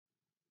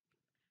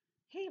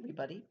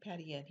everybody,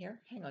 Patty Ann here.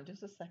 Hang on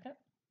just a second.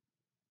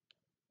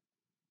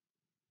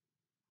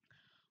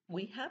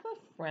 We have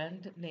a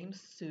friend named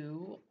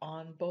Sue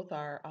on both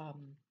our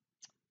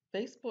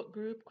Facebook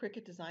group,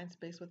 Cricut Design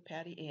Space with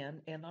Patty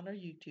Ann, and on our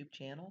YouTube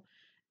channel.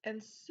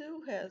 And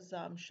Sue has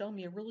shown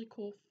me a really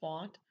cool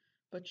font,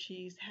 but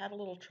she's had a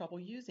little trouble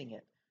using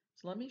it.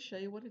 So let me show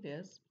you what it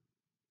is.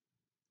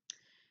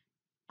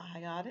 I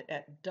got it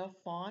at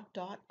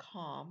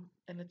dafont.com,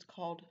 and it's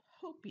called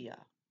Hopia.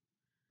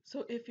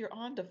 So if you're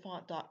on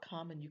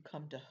dafont.com and you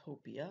come to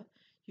Hopia,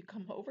 you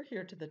come over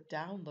here to the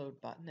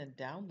download button and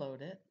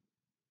download it.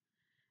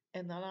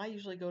 And then I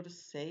usually go to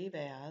Save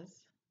As.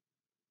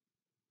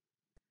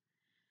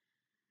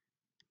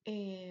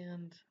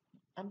 And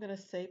I'm going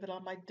to save it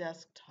on my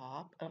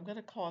desktop. I'm going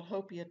to call it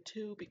Hopia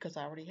 2 because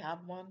I already have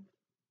one.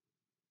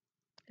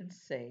 And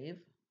save.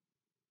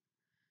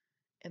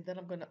 And then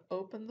I'm going to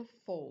open the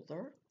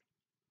folder.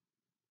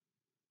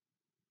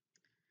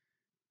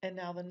 And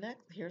now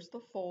here's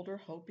the folder,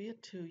 Hopia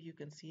 2. You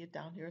can see it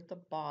down here at the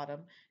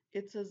bottom.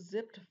 It's a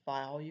zipped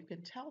file. You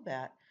can tell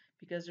that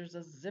because there's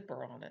a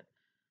zipper on it.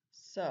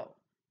 So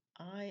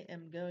I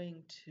am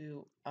going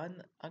to, I'm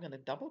going to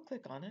double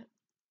click on it.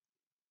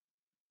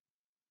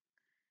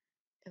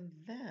 And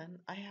then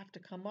I have to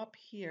come up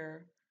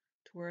here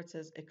to where it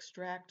says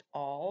Extract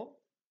All.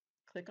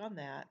 Click on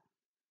that.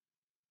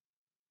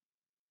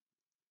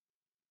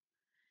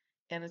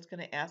 And it's going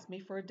to ask me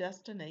for a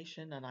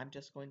destination, and I'm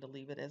just going to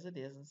leave it as it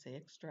is and say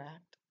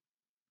Extract.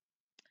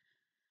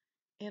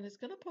 And it's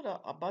going to put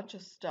a bunch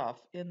of stuff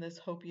in this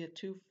Hopia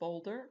 2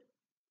 folder.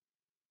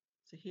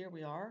 So here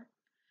we are.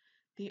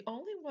 The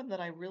only one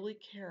that I really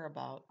care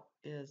about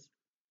is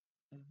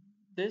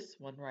this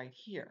one right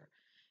here.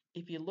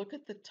 If you look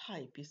at the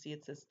type, you see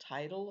it says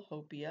Title,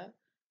 Hopia,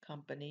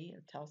 Company.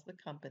 It tells the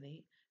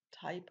company.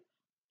 Type,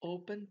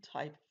 Open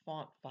Type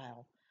Font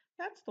File.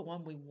 That's the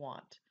one we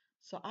want.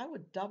 So I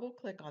would double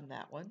click on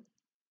that one.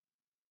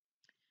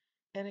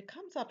 And it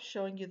comes up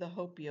showing you the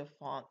Hopia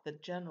font, the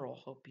general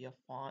Hopia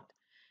font.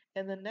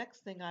 And the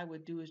next thing I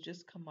would do is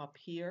just come up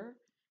here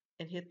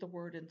and hit the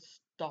word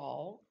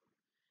Install.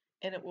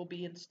 And it will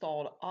be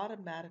installed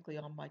automatically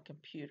on my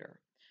computer.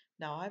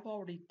 Now I've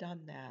already done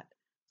that,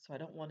 so I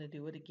don't want to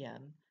do it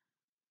again.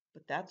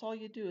 But that's all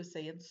you do is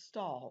say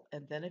Install.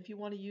 And then if you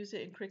want to use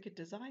it in Cricut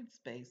Design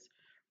Space,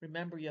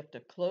 remember you have to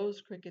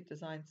close Cricut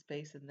Design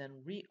Space and then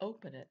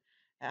reopen it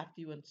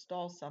after you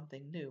install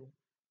something new,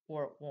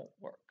 or it won't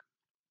work.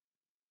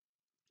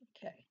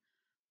 Okay,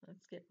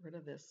 let's get rid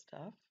of this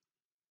stuff.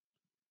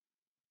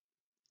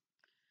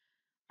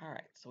 All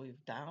right, so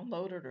we've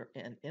downloaded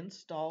and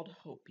installed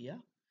Hopia.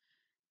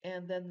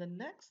 And then the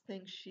next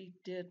thing she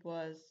did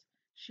was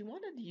she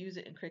wanted to use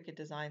it in Cricut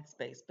Design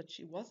Space, but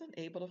she wasn't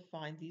able to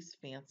find these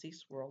fancy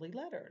swirly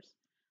letters.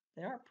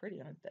 They are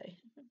pretty, aren't they?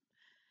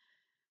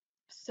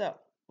 So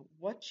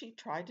what she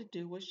tried to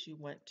do was she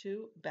went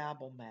to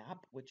Babel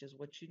Map, which is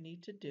what you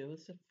need to do.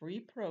 It's a free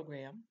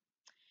program.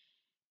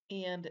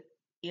 And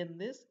in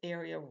this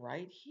area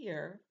right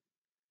here,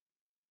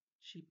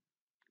 she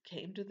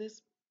came to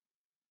this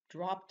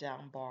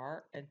drop-down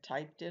bar and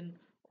typed in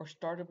or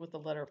started with the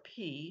letter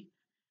P,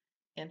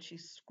 and she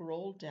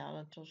scrolled down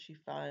until she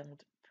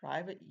found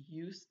Private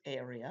Use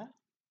Area.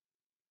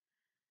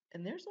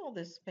 And there's all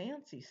this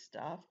fancy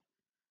stuff,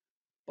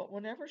 but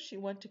whenever she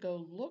went to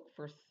go look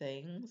for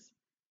things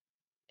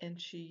and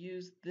she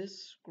used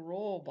this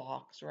scroll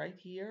box right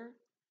here,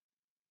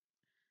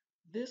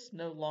 this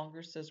no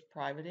longer says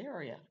private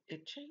area.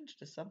 It changed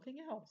to something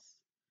else.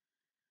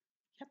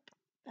 Yep,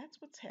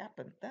 that's what's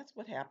happened. That's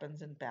what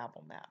happens in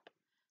Babel Map.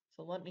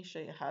 So let me show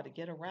you how to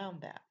get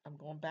around that. I'm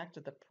going back to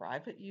the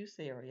private use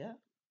area.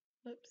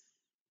 Oops.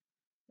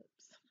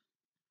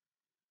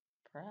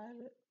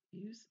 Private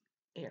use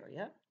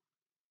area.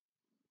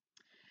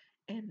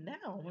 And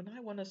now when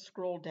I want to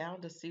scroll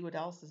down to see what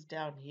else is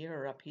down here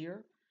or up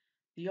here,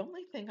 the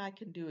only thing I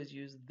can do is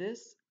use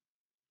this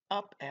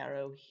up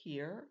arrow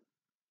here,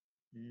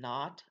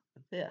 not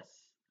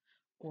this,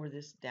 or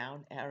this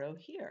down arrow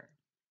here.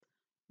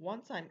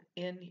 Once I'm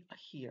in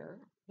here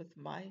with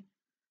my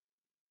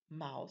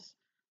mouse,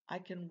 I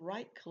can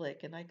right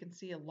click and I can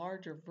see a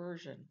larger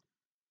version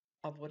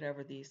of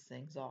whatever these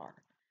things are.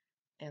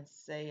 And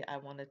say I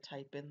want to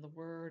type in the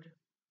word,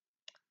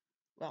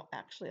 well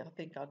actually I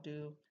think I'll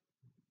do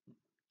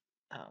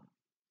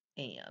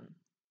Anne.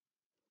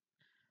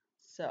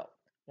 So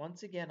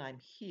once again I'm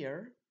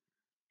here.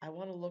 I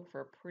want to look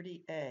for a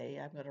pretty A.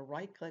 I'm going to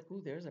right click.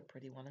 Ooh, there's a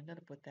pretty one. I'm going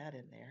to put that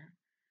in there.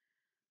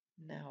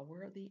 Now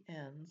where are the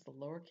N's, the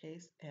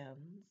lowercase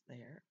n's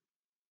there?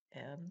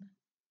 N,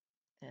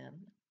 N,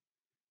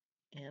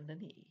 and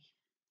an E.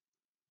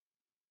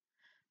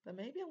 But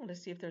maybe I want to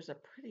see if there's a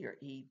prettier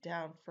E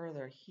down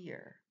further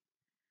here.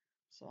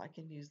 So I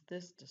can use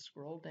this to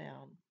scroll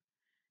down.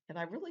 And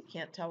I really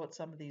can't tell what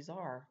some of these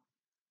are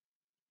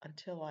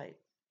until I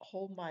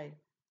hold my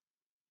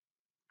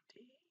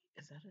D.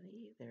 Is that an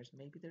E?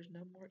 Maybe there's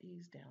no more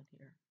E's down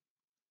here.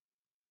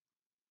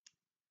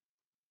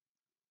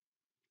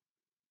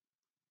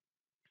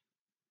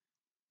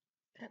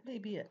 That may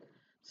be it.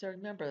 So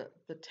remember,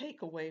 the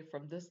takeaway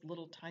from this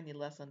little tiny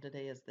lesson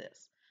today is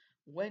this.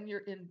 When you're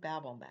in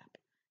Babel Map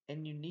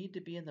and you need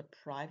to be in the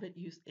private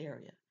use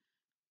area,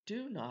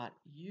 do not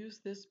use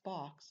this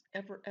box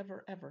ever,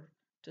 ever, ever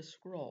to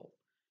scroll.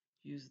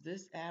 Use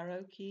this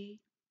arrow key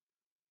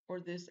or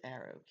this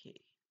arrow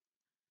key.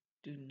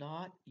 Do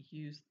not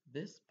use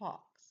this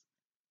box.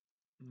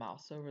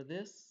 Mouse over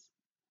this,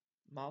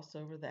 mouse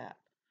over that.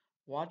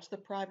 Watch the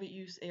private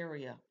use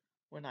area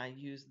when I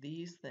use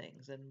these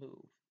things and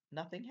move.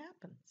 Nothing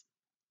happens.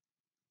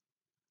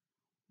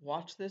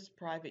 Watch this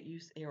private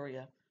use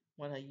area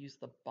when I use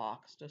the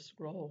box to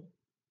scroll.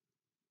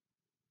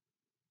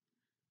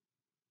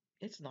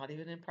 It's not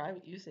even in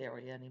private use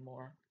area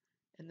anymore.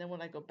 And then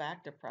when I go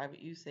back to private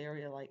use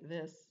area like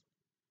this,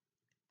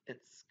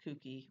 it's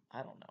kooky.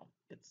 I don't know.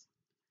 It's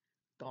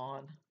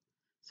gone.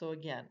 So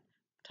again,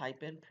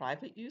 type in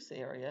private use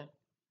area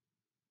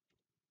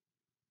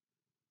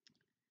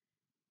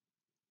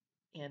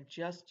and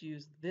just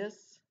use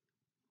this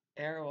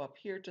arrow up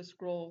here to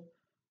scroll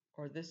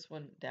or this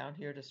one down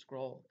here to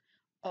scroll.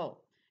 Oh,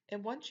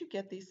 and once you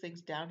get these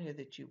things down here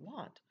that you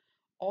want,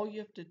 all you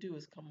have to do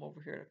is come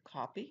over here to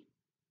copy,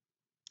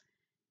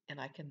 and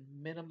I can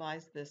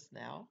minimize this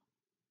now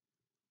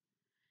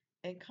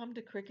and come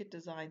to Cricut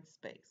Design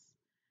Space.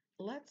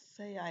 Let's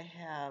say I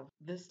have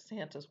this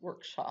Santa's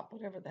Workshop,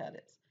 whatever that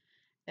is,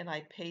 and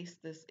I paste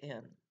this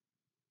in.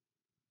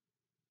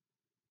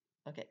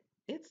 Okay,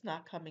 it's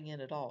not coming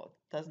in at all.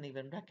 It doesn't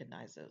even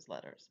recognize those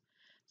letters.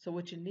 So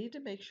what you need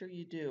to make sure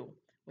you do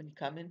when you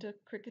come into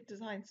Cricut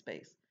Design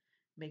Space,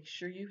 make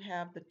sure you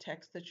have the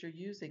text that you're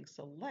using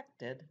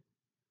selected.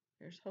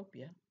 Here's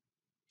Hopia.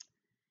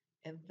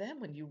 And then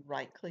when you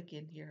right click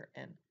in here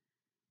and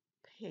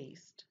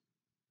paste,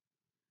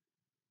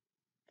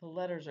 the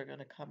letters are going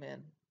to come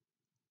in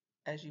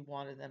as you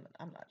wanted them.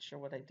 I'm not sure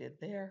what I did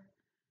there.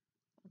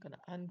 I'm going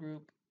to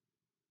ungroup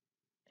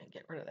and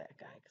get rid of that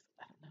guy because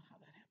I don't know how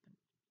that happened.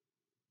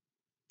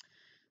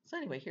 So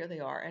anyway, here they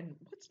are. And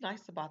what's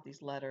nice about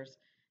these letters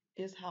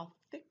is how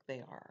thick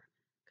they are,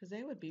 because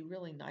they would be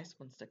really nice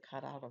ones to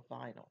cut out of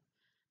vinyl.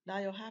 Now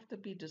you'll have to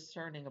be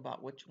discerning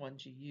about which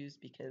ones you use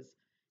because,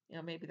 you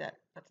know, maybe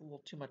that's a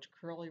little too much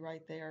curly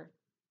right there.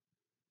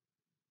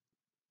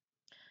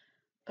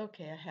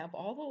 Okay, I have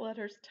all the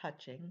letters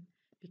touching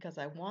because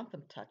I want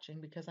them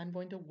touching because I'm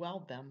going to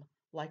weld them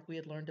like we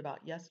had learned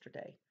about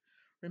yesterday.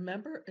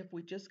 Remember, if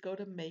we just go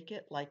to make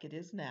it like it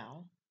is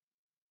now,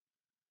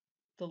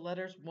 the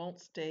letters won't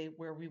stay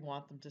where we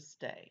want them to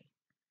stay.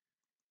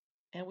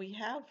 And we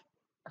have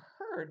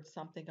heard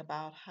something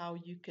about how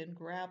you can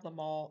grab them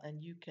all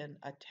and you can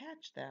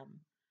attach them,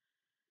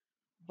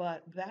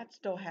 but that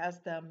still has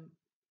them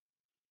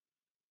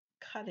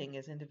cutting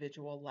as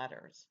individual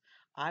letters.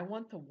 I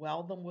want to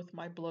weld them with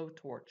my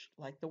blowtorch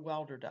like the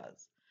welder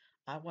does.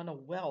 I want to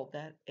weld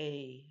that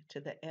A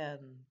to the N,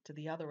 to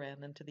the other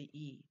N, and to the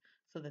E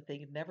so that they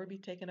can never be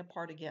taken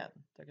apart again.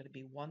 They're going to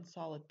be one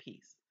solid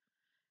piece.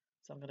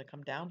 So I'm going to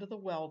come down to the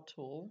weld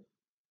tool,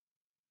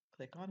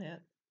 click on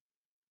it,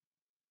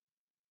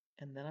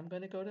 and then I'm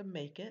going to go to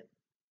make it.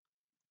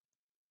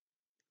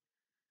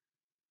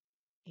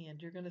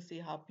 And you're going to see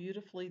how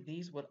beautifully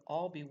these would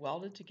all be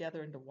welded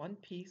together into one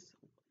piece.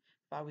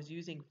 If I was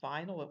using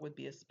vinyl, it would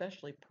be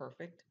especially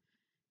perfect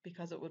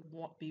because it would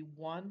be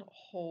one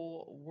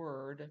whole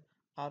word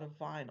out of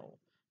vinyl,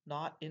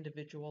 not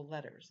individual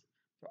letters.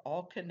 They're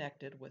all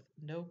connected with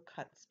no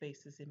cut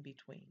spaces in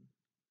between.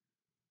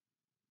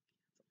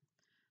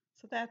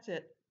 So that's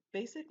it.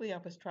 Basically, I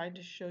was trying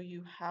to show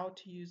you how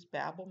to use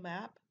Babel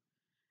Map.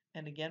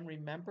 And again,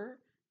 remember,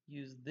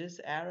 use this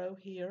arrow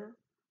here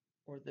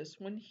or this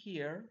one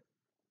here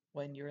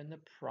when you're in the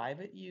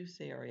private use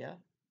area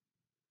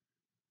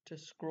to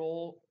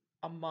scroll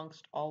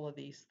amongst all of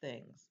these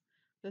things.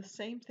 The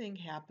same thing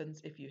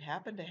happens if you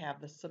happen to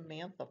have the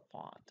Samantha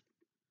font.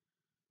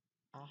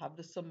 I'll have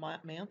the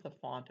Samantha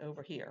font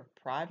over here,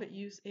 private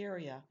use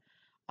area.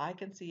 I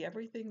can see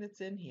everything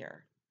that's in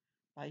here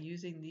by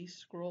using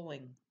these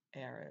scrolling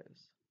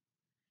arrows,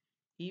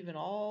 even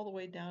all the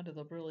way down to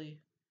the really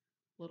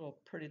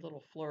pretty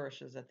little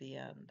flourishes at the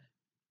end.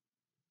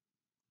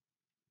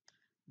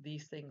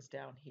 These things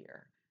down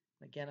here.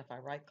 Again, if I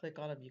right click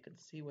on them, you can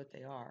see what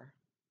they are.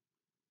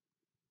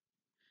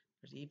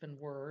 There's even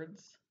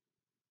words.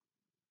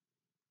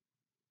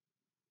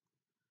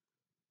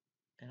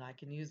 And I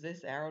can use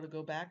this arrow to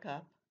go back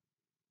up.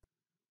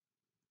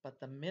 But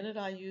the minute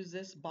I use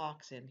this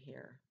box in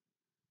here,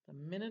 the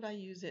minute I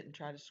use it and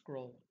try to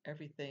scroll,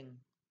 everything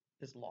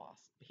is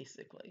lost,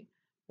 basically.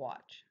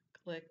 Watch,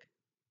 click,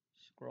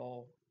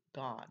 scroll,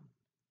 gone.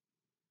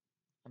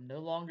 I'm no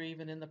longer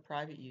even in the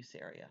private use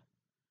area.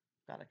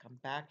 Got to come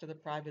back to the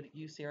private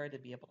use area to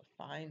be able to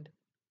find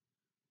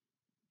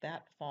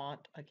that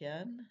font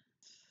again.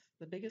 It's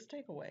the biggest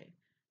takeaway.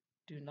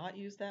 Do not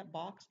use that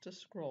box to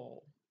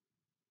scroll.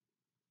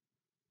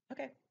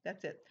 Okay,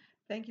 that's it.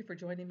 Thank you for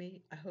joining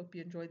me. I hope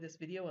you enjoyed this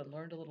video and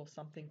learned a little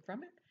something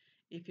from it.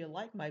 If you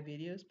like my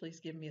videos, please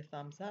give me a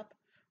thumbs up.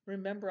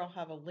 Remember, I'll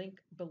have a link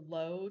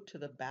below to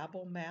the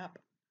Babel Map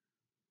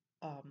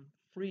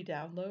free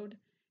download.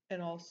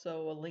 and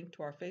also a link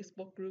to our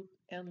Facebook group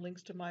and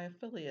links to my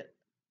affiliate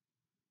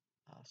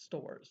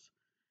stores.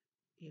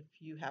 If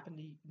you happen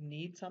to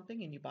need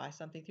something and you buy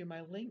something through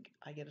my link,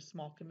 I get a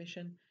small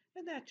commission,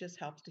 and that just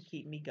helps to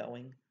keep me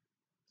going.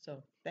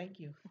 So thank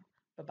you.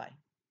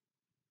 Bye-bye.